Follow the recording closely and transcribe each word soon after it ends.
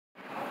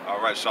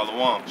All right,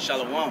 Shalom.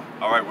 Shalom.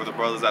 All right, we're the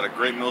brothers out of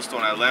Great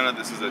Millstone, Atlanta.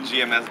 This is a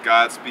GMS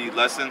Godspeed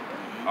lesson.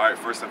 All right,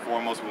 first and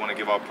foremost, we want to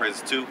give our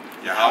praises to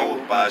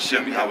YAHAWAH,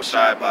 BAHASHAM,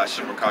 YAHAWASHI,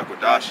 BAHASHAM,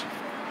 Rakakwadash.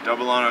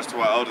 Double honors to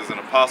our elders and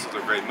apostles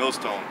of Great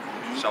Millstone.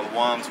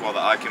 Shalom to all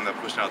the Akim that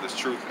are pushing out this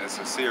truth and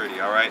sincerity,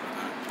 all right?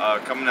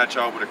 Coming at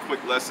y'all with a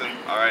quick lesson,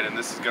 all right? And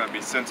this is going to be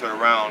centered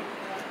around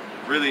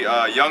really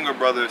younger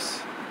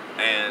brothers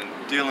and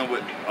dealing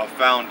with a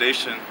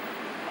foundation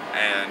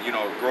and, you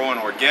know, growing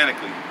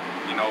organically,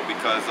 you know,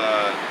 because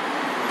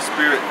the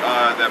spirit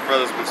that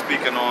brothers been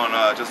speaking on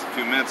just a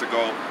few minutes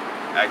ago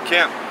at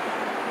camp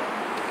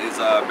is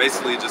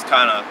basically just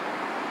kind of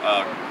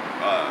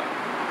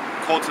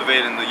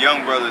cultivating the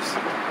young brothers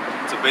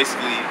to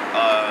basically,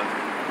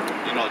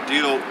 you know,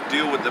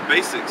 deal with the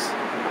basics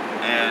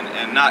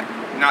and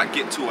not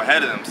get too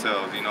ahead of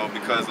themselves, you know,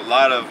 because a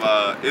lot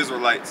of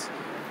Israelites,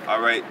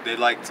 all right, they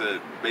like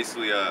to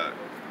basically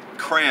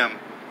cram,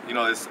 you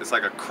know, it's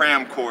like a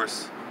cram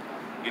course,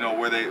 you know,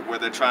 where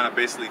they're trying to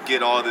basically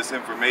get all this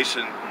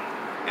information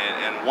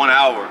in 1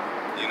 hour,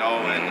 you know,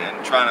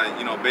 and trying to,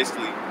 you know,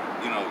 basically,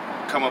 you know,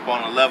 come up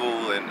on a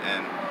level and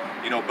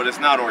you know, but it's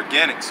not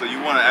organic. So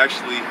you want to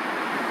actually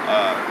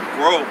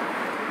grow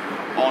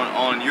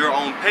on your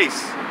own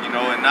pace, you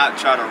know, and not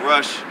try to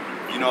rush.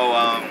 You know,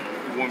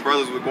 when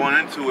brothers were going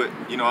into it,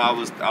 you know, I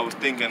was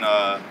thinking,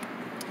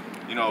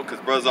 you know, because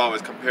brothers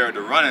always compare it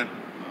to running.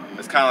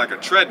 It's kind of like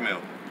a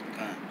treadmill.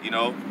 You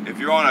know, if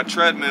you're on a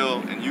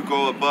treadmill and you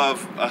go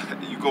above,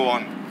 you go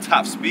on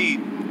top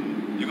speed,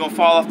 you're gonna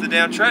fall off the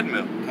damn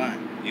treadmill.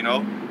 You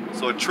know,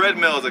 so a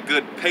treadmill is a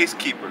good pace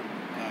keeper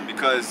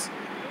because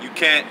you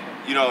can't,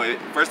 you know,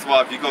 first of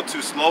all, if you go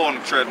too slow on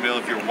the treadmill,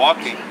 if you're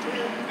walking,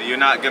 then you're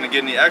not gonna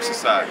get any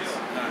exercise.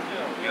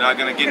 You're not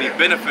gonna get any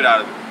benefit out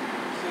of it.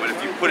 But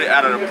if you put it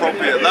at an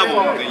appropriate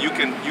level, then you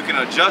can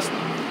adjust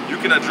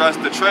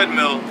the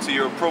treadmill to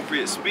your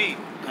appropriate speed.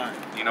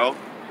 You know.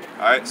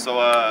 All right, so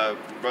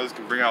brothers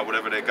can bring out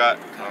whatever they got.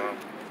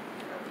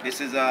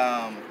 This is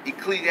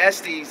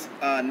Ecclesiastes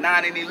 9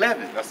 and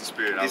 11. That's the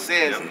spirit. It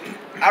says,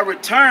 I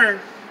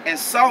returned and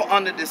saw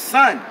under the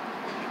sun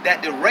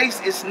that the race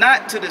is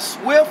not to the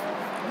swift,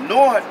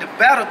 nor the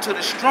battle to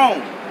the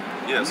strong.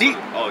 Yeah,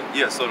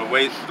 so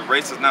the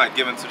race is not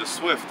given to the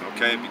swift,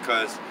 okay?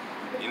 Because,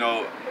 you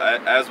know,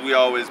 as we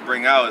always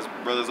bring out, as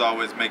brothers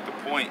always make the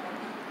point,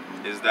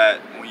 is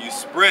that when you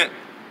sprint,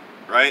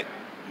 right?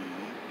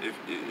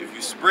 If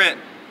you sprint,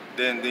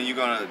 then you're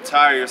gonna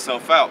tire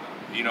yourself out.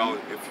 You know,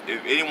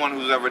 if anyone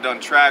who's ever done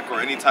track or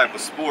any type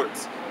of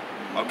sports,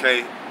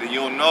 okay, then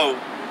you'll know,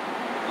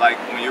 like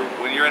when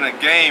you're in a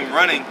game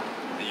running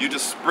and you're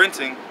just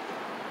sprinting,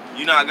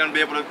 you're not gonna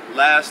be able to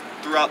last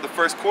throughout the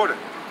first quarter.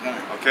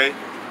 Okay,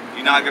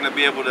 you're not gonna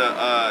be able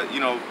to, you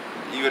know,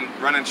 even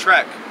running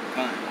track.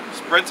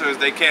 Sprinters,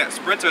 they can't.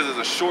 Sprinters is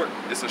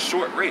it's a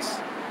short race.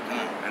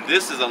 And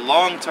this is a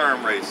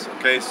long-term race,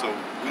 okay? So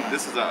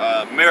this is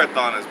a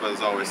marathon, as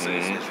brothers always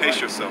say. So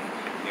pace yourself,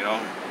 you know.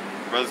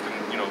 Brothers can,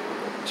 you know,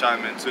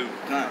 chime in too.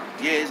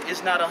 Yeah,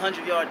 it's not a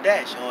 100-yard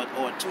dash or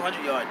a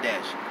 200-yard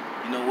dash,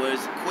 you know, where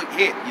it's a quick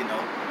hit, you know.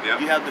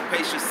 You have to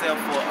pace yourself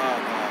for,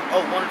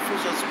 one of the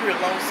fruits of the spirit,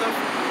 long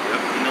suffering.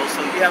 You know,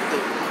 so you have to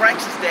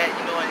practice that,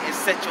 you know, and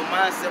set your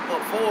mindset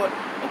up for it.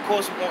 Of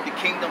course, we want the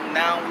kingdom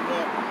now. We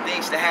want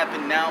things to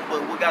happen now,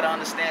 but we got to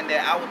understand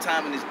that our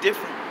timing is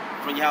different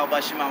from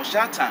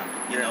YAHAWASHI time,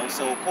 you know.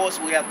 So of course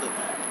we have to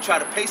try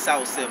to pace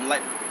ourselves.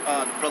 Like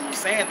the brother was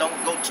saying, don't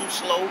go too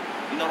slow.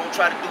 You know, don't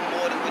try to do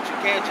more than what you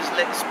can. Just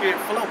let the spirit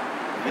flow.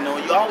 You know,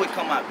 you always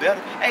come out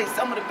better. Hey,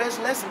 some of the best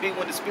lessons be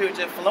when the spirit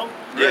just flow.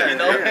 Yeah, you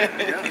know.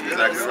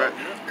 Exactly right.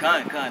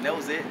 Con, that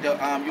was it. You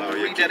want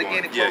to read that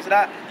again and close it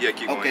out? Yeah,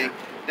 keep going.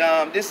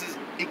 Okay. This is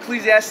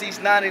Ecclesiastes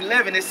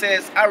 9:11. It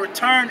says, I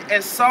returned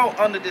and saw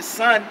under the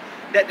sun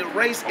that the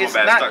race is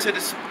not to the...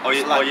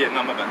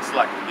 No, my bad.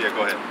 Slack. Yeah,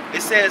 go ahead.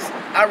 It says,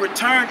 I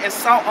returned and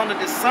saw under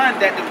the sun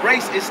that the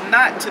race is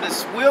not to the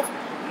swift,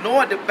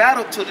 nor the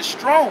battle to the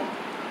strong,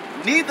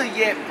 neither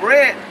yet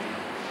bread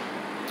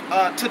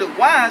to the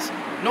wise,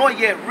 nor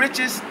yet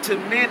riches to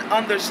men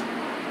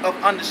of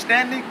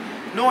understanding,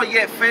 nor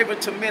yet favor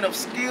to men of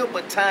skill,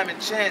 but time and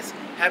chance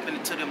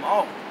happening to them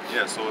all.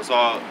 Yeah, so it's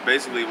all,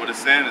 basically what it's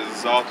saying is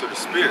it's all through the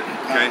spirit,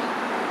 okay?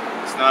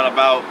 It's not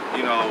about,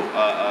 you know,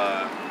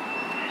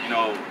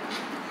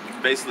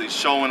 basically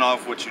showing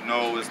off what you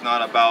know. It's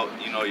not about,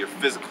 you know, your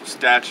physical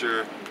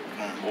stature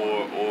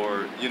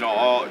or you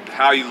know,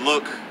 how you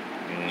look,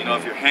 you know,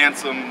 if you're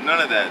handsome, none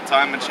of that.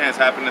 Time and chance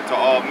happening to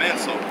all men.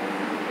 So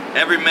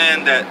every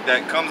man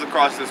that comes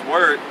across this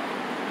word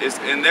is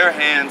in their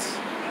hands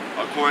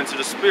according to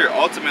the spirit.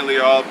 Ultimately,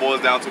 it all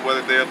boils down to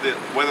whether they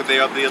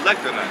are the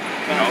elect or not.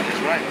 You know?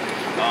 That's right.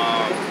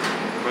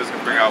 Brothers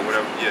can bring out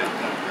whatever. Yeah.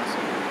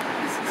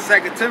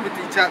 2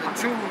 Timothy chapter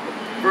 2,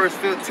 verse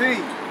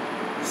 15.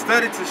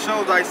 Study to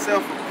show thyself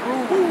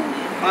approved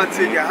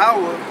unto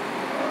YAHAWAH,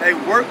 a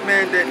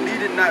workman that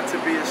needed not to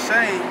be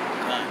ashamed,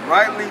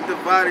 rightly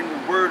dividing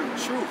the word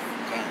of truth.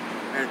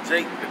 And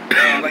Jake,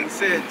 like he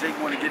said, Jake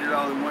want to get it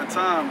all in one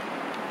time.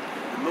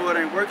 The Lord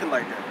ain't working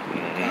like that.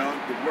 You know,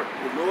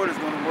 the Lord is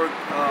going to work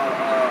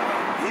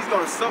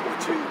going to sup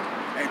with you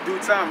in due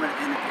time, and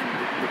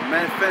the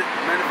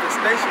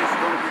manifestation is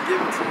going to be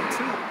given to you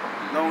too,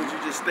 as long as you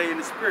just stay in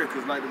the spirit.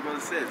 Because like the brother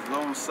says,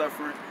 long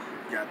suffering,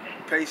 you got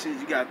patience,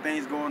 you got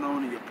things going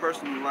on in your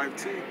personal life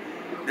too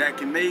that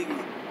can make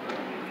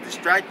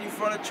distract you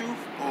from the truth,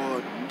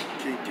 or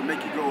can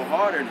make you go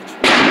harder than the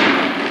truth.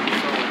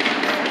 So,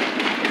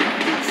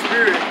 through the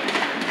spirit,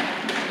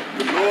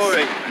 the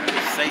Lord,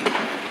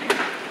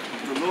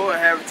 the Lord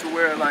have it to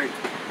where like,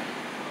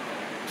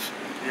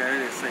 yeah,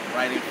 it is Satan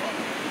right in front of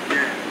you.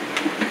 Yeah.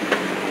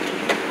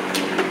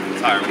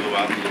 Tire blew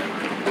out.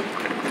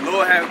 The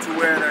Lord have it to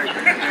where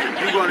that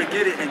you're gonna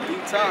get it in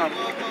due time.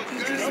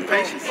 Just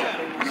patience.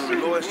 You know, the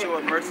Lord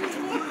showing mercy to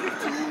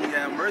whom He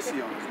have mercy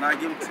on. It's not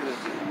given to the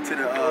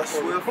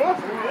swift in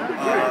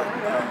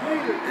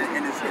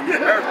His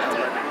marathon,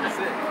 like the Lord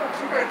said.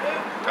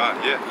 God,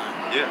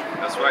 yeah,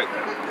 that's right.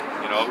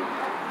 You know,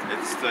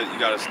 it's you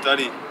gotta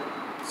study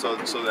so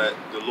that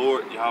the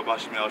Lord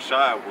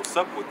YAHAWASHI will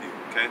sup with you.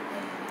 Okay,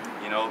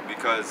 you know,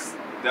 because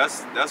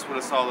that's what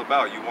it's all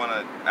about. You want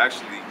to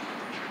actually,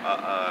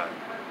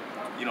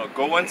 you know,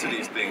 go into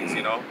these things.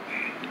 You know,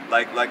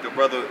 like the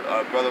brother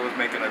was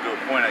making a good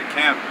point at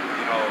camp.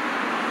 You know,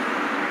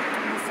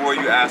 before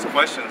you ask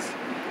questions,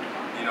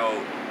 you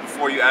know,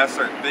 before you ask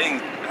certain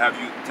things, have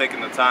you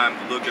taken the time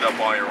to look it up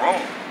on your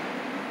own?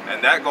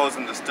 And that goes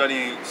into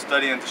studying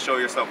to show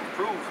yourself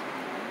approved.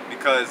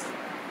 Because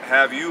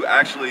have you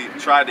actually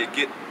tried to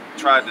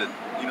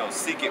you know,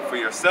 seek it for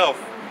yourself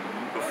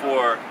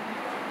before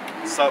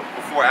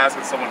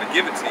asking someone to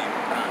give it to you?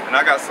 And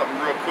I got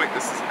something real quick.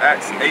 This is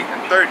Acts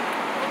 8:30.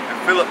 And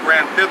Philip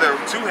ran thither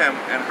to him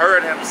and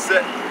heard him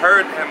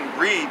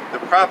read the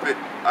prophet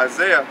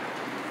Isaiah,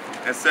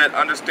 and said,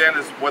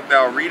 "Understandest what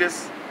thou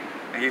readest?"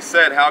 And he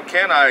said, "How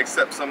can I,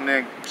 except some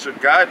man should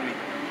guide me?"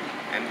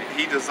 And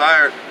he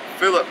desired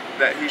Philip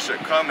that he should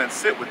come and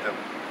sit with him.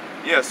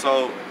 Yeah,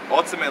 so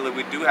ultimately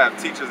we do have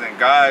teachers and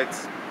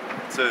guides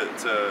to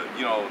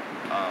you know,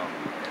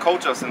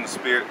 coach us in the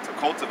spirit, to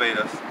cultivate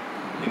us,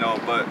 you know,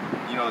 but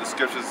you know, the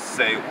scriptures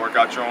say work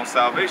out your own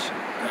salvation.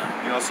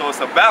 You know, so it's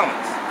a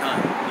balance.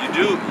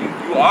 You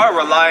are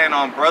relying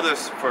on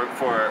brothers for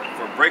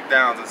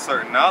breakdowns and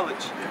certain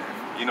knowledge,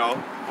 you know,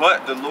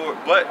 but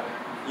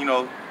you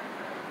know,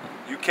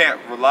 you can't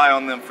rely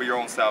on them for your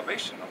own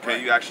salvation. Okay,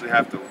 you actually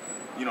have to,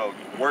 you know,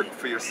 work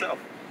for yourself.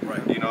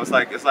 Right. You know, it's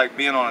like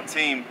being on a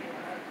team,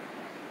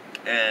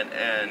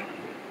 and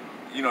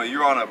you know,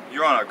 you're on a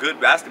good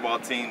basketball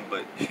team,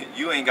 but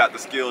you ain't got the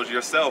skills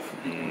yourself.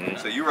 Mm-hmm.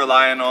 So you're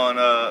relying on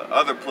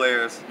other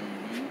players,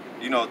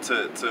 you know,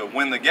 to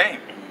win the game.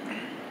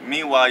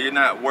 Meanwhile, you're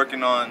not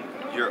working on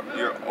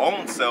your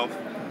own self.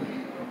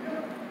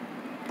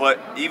 But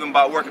even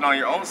by working on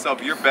your own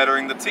self, you're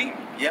bettering the team.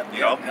 Yep. You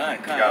know. Hey,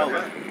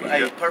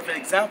 perfect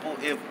example.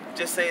 If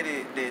just say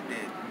that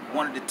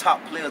one of the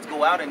top players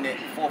go out in that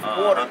fourth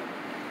quarter,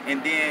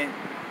 and then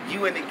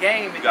you in the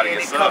game, and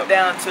it come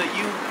down to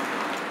you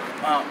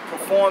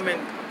performing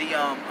the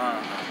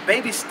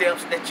baby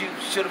steps that you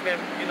should have been,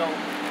 you know,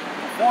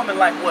 performing,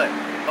 like what?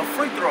 A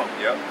free throw.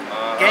 Yep.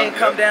 Game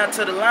come down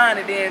to the line,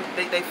 and then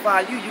they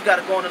fire you. You got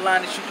to go on the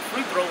line and shoot the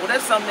free throw. Well,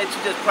 that's something that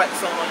you just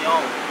practice on your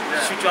own.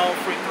 Yeah. Shoot your own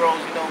free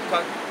throws, you know.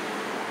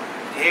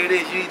 Here it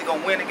is. You either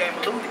gonna win the game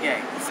or lose the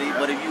game. See,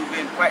 but if you've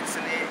been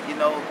practicing it, you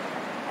know,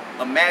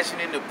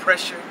 imagining the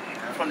pressure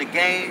from the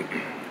game,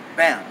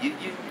 bam, you.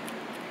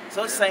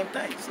 So it's the same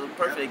thing. So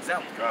perfect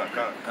example.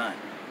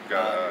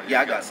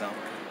 Yeah, I got some.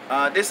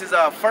 This is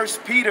 1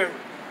 Peter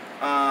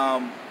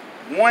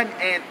 1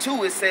 and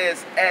 2. It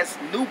says, "As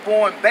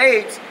newborn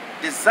babes,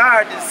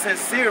 desire the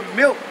sincere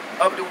milk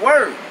of the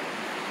word,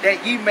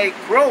 that ye may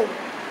grow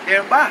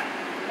thereby."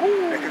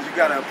 Because you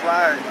gotta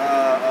apply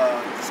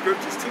the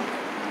scriptures too,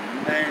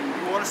 and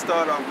you want to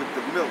start off with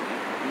the milk,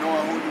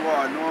 knowing who you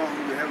are, knowing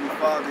who the Heavenly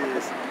Father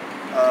is,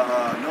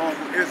 knowing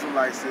who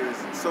Israelites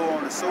is, and so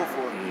on and so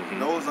forth.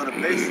 Those are the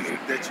bases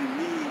that you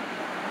need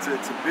to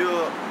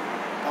build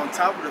on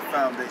top of the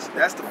foundation.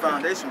 That's the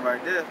foundation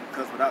right there,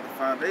 because without the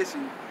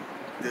foundation,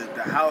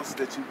 the house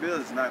that you build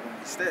is not going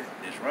to be steady.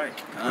 That's right.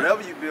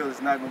 Whatever you build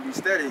is not going to be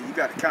steady. You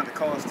got to count the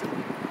cost too.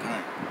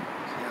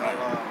 You know,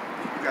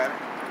 you got it.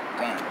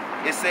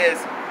 It says,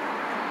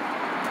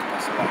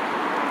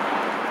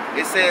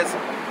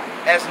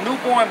 "As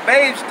newborn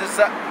babes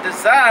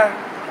desire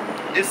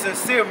the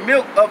sincere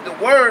milk of the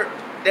word,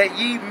 that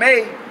ye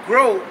may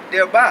grow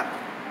thereby."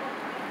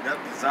 That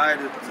desire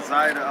the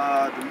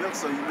milk,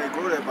 so you may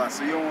grow thereby.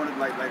 So you don't want to,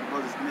 like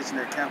brothers mentioned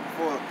at camp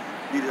before,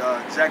 be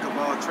the jack of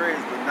all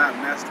trades, but not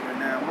mastering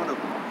now one of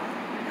them.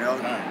 You know,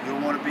 you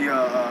don't want to be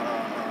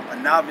a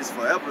novice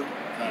forever.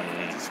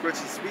 The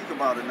scriptures speak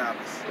about a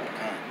novice.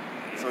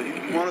 So you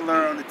want to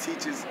learn on the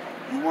teachers.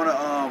 You want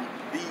to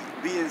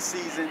be in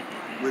season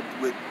with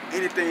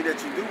anything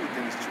that you do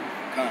within this truth.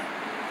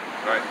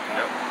 Right.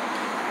 Yep.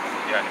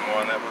 You got any more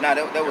on that? Nah,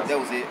 that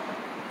was it.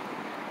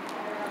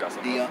 Got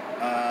something else?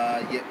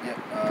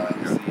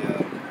 Let's see.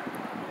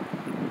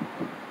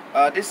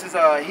 This is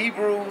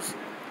Hebrews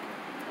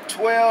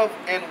 12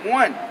 and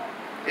 1.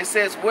 It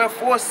says,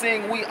 "Wherefore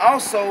seeing we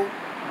also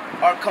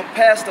are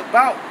compassed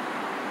about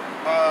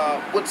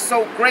with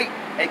so great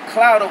a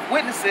cloud of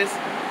witnesses,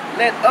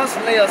 let us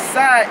lay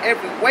aside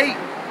every weight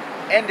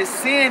and the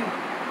sin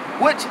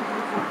which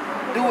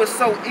doeth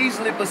so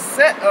easily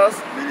beset us,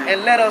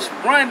 and let us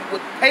run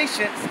with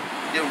patience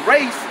the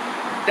race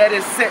that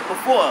is set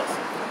before us.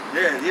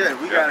 Yeah,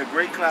 we got a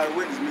great cloud of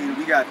witnesses, meaning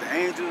we got the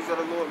angels of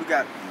the Lord, we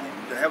got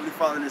the Heavenly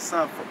Father and His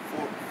Son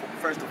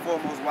first and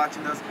foremost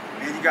watching us,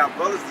 and you got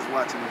brothers that's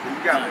watching us, and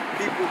you got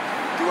people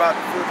throughout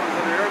the four corners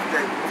of the earth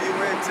that view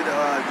into the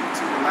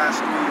YouTube and live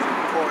streams and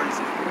recordings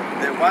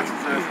that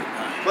watches us.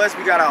 Plus,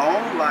 we got our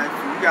own life,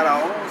 we got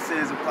our own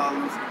sins and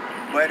problems,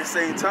 but at the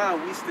same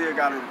time, we still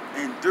got to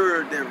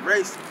endure that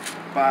race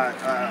by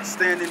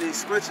standing these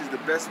scriptures the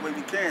best way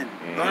we can.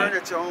 Learn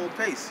at your own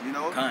pace, you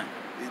know.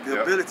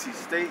 The ability,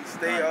 stay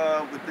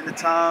within the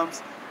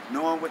times,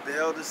 knowing what the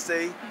elders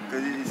say,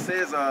 because it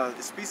says,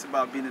 it speaks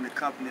about being in the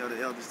company of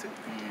the elders too.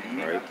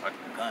 Right.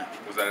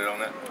 Was that it on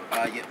that?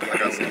 Yeah. I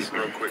got some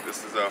real quick.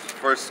 This is 1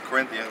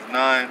 Corinthians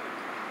 9.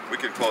 We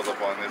can close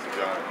up on this if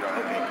y'all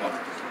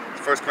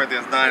okay. 1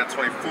 Corinthians 9 and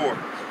 24.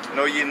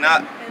 Know ye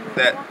not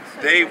that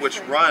they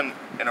which run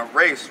in a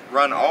race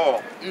run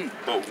all,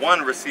 but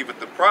one receiveth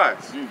the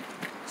prize.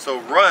 So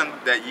run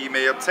that ye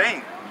may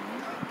obtain.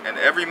 And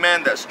every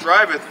man that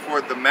striveth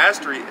for the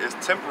mastery is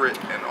temperate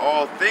in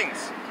all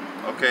things.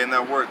 Okay, and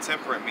that word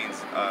temperate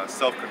means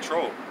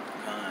self-control.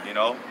 You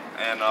know,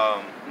 and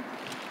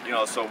you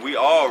know, so we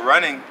all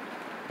running,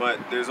 but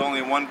there's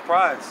only one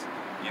prize.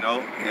 You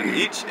know,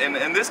 and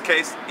in this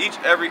case, each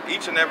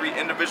and every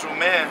individual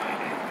man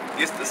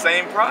gets the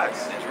same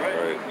prize. That's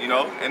right. You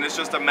know, and it's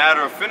just a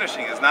matter of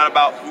finishing. It's not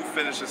about who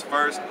finishes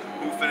first,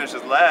 who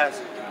finishes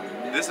last.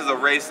 This is a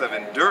race of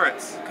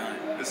endurance.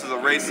 This is a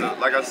race of,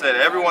 like I said,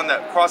 everyone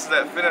that crosses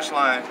that finish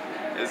line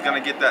is going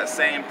to get that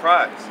same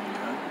prize,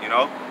 you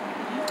know?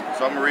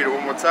 So I'm going to read it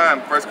one more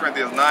time. 1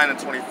 Corinthians 9 and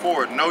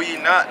 24. Know ye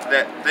not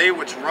that they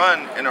which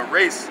run in a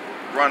race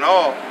run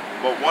all,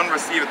 but one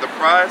receiveth the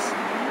prize?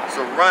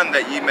 So run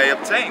that ye may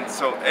obtain.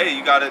 So, hey,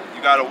 you gotta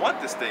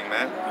want this thing,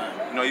 man.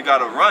 You know, you got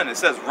to run. It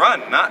says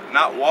run,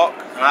 not walk,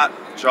 not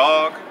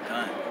jog,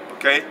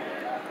 okay?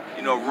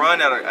 You know, run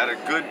at a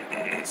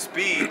good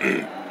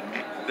speed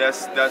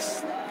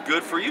that's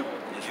good for you.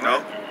 You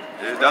know,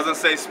 it doesn't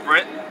say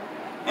sprint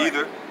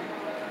either,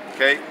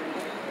 okay?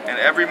 And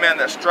every man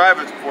that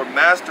striveth for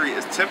mastery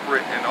is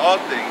temperate in all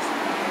things.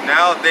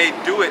 Now they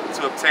do it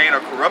to obtain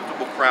a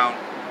corruptible crown,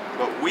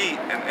 but we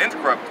an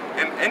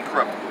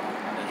incorruptible.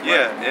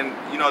 Yeah, and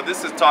you know,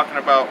 this is talking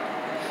about,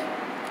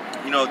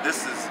 you know,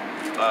 this is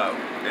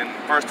in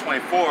verse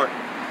 24,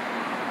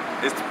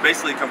 it's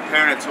basically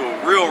comparing it to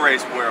a real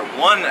race where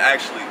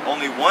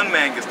only one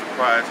man gets the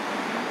prize,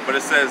 but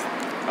it says,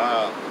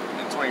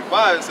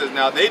 25, it says,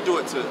 now they do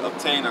it to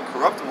obtain a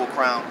corruptible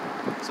crown.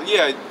 So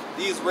yeah,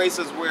 these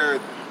races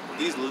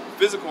these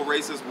physical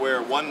races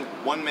where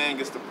one man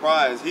gets the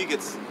prize, he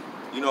gets,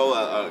 you know,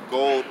 a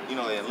gold, you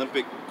know, the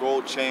Olympic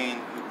gold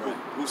chain.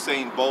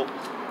 Usain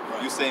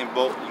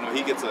Bolt, you know,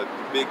 he gets a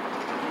big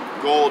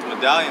gold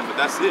medallion, but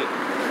that's it.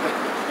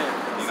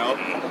 You know,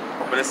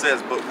 but it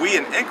says, but we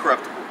an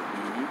incorruptible,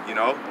 you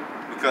know,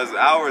 because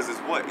ours is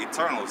what?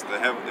 Eternal. It's the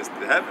heaven. That's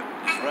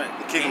right.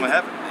 The kingdom of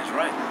heaven. That's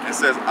right. It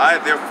says, I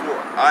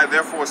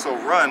therefore so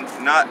run,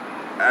 not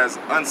as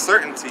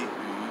uncertainty,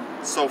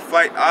 so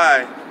fight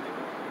I,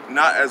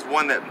 not as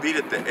one that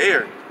beateth the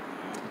air.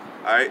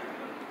 All right,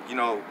 you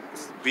know,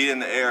 beating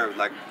the air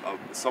like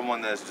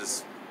someone that's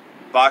just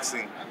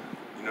boxing.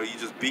 You know, you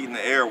just beating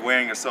the air,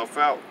 wearing yourself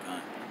out.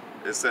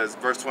 It says,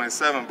 verse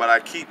 27, but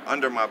I keep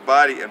under my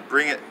body and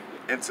bring it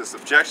into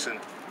subjection,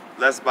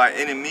 lest by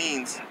any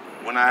means,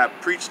 when I have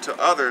preached to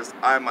others,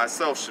 I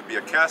myself should be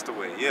a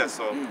castaway. Yeah,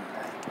 so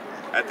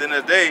at the end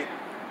of the day,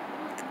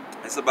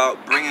 it's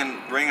about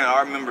bringing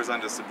our members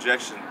under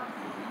subjection,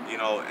 you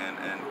know,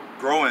 and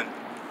growing,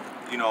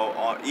 you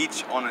know,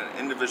 each on an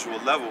individual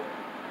level,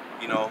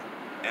 you know,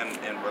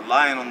 and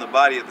relying on the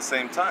body at the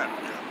same time,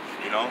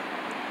 you know.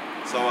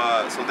 So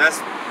that's,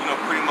 you know,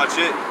 pretty much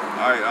it.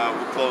 All right,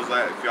 we'll close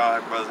that. If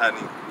y'all brothers had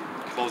any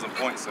closing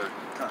points, sir.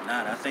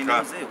 Nah, I think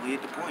that's it. We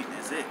hit the point.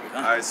 That's it.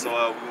 All right, so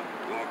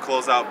we're going to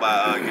close out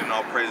by giving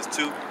all praises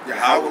to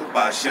YAHAWAH,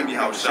 BAHASHAM,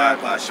 YAHAWASHI,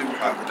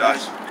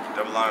 BAHASHAM,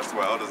 Devil honors to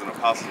our elders and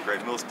apostles,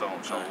 great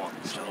millstone. Shalom.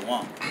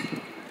 Shalom.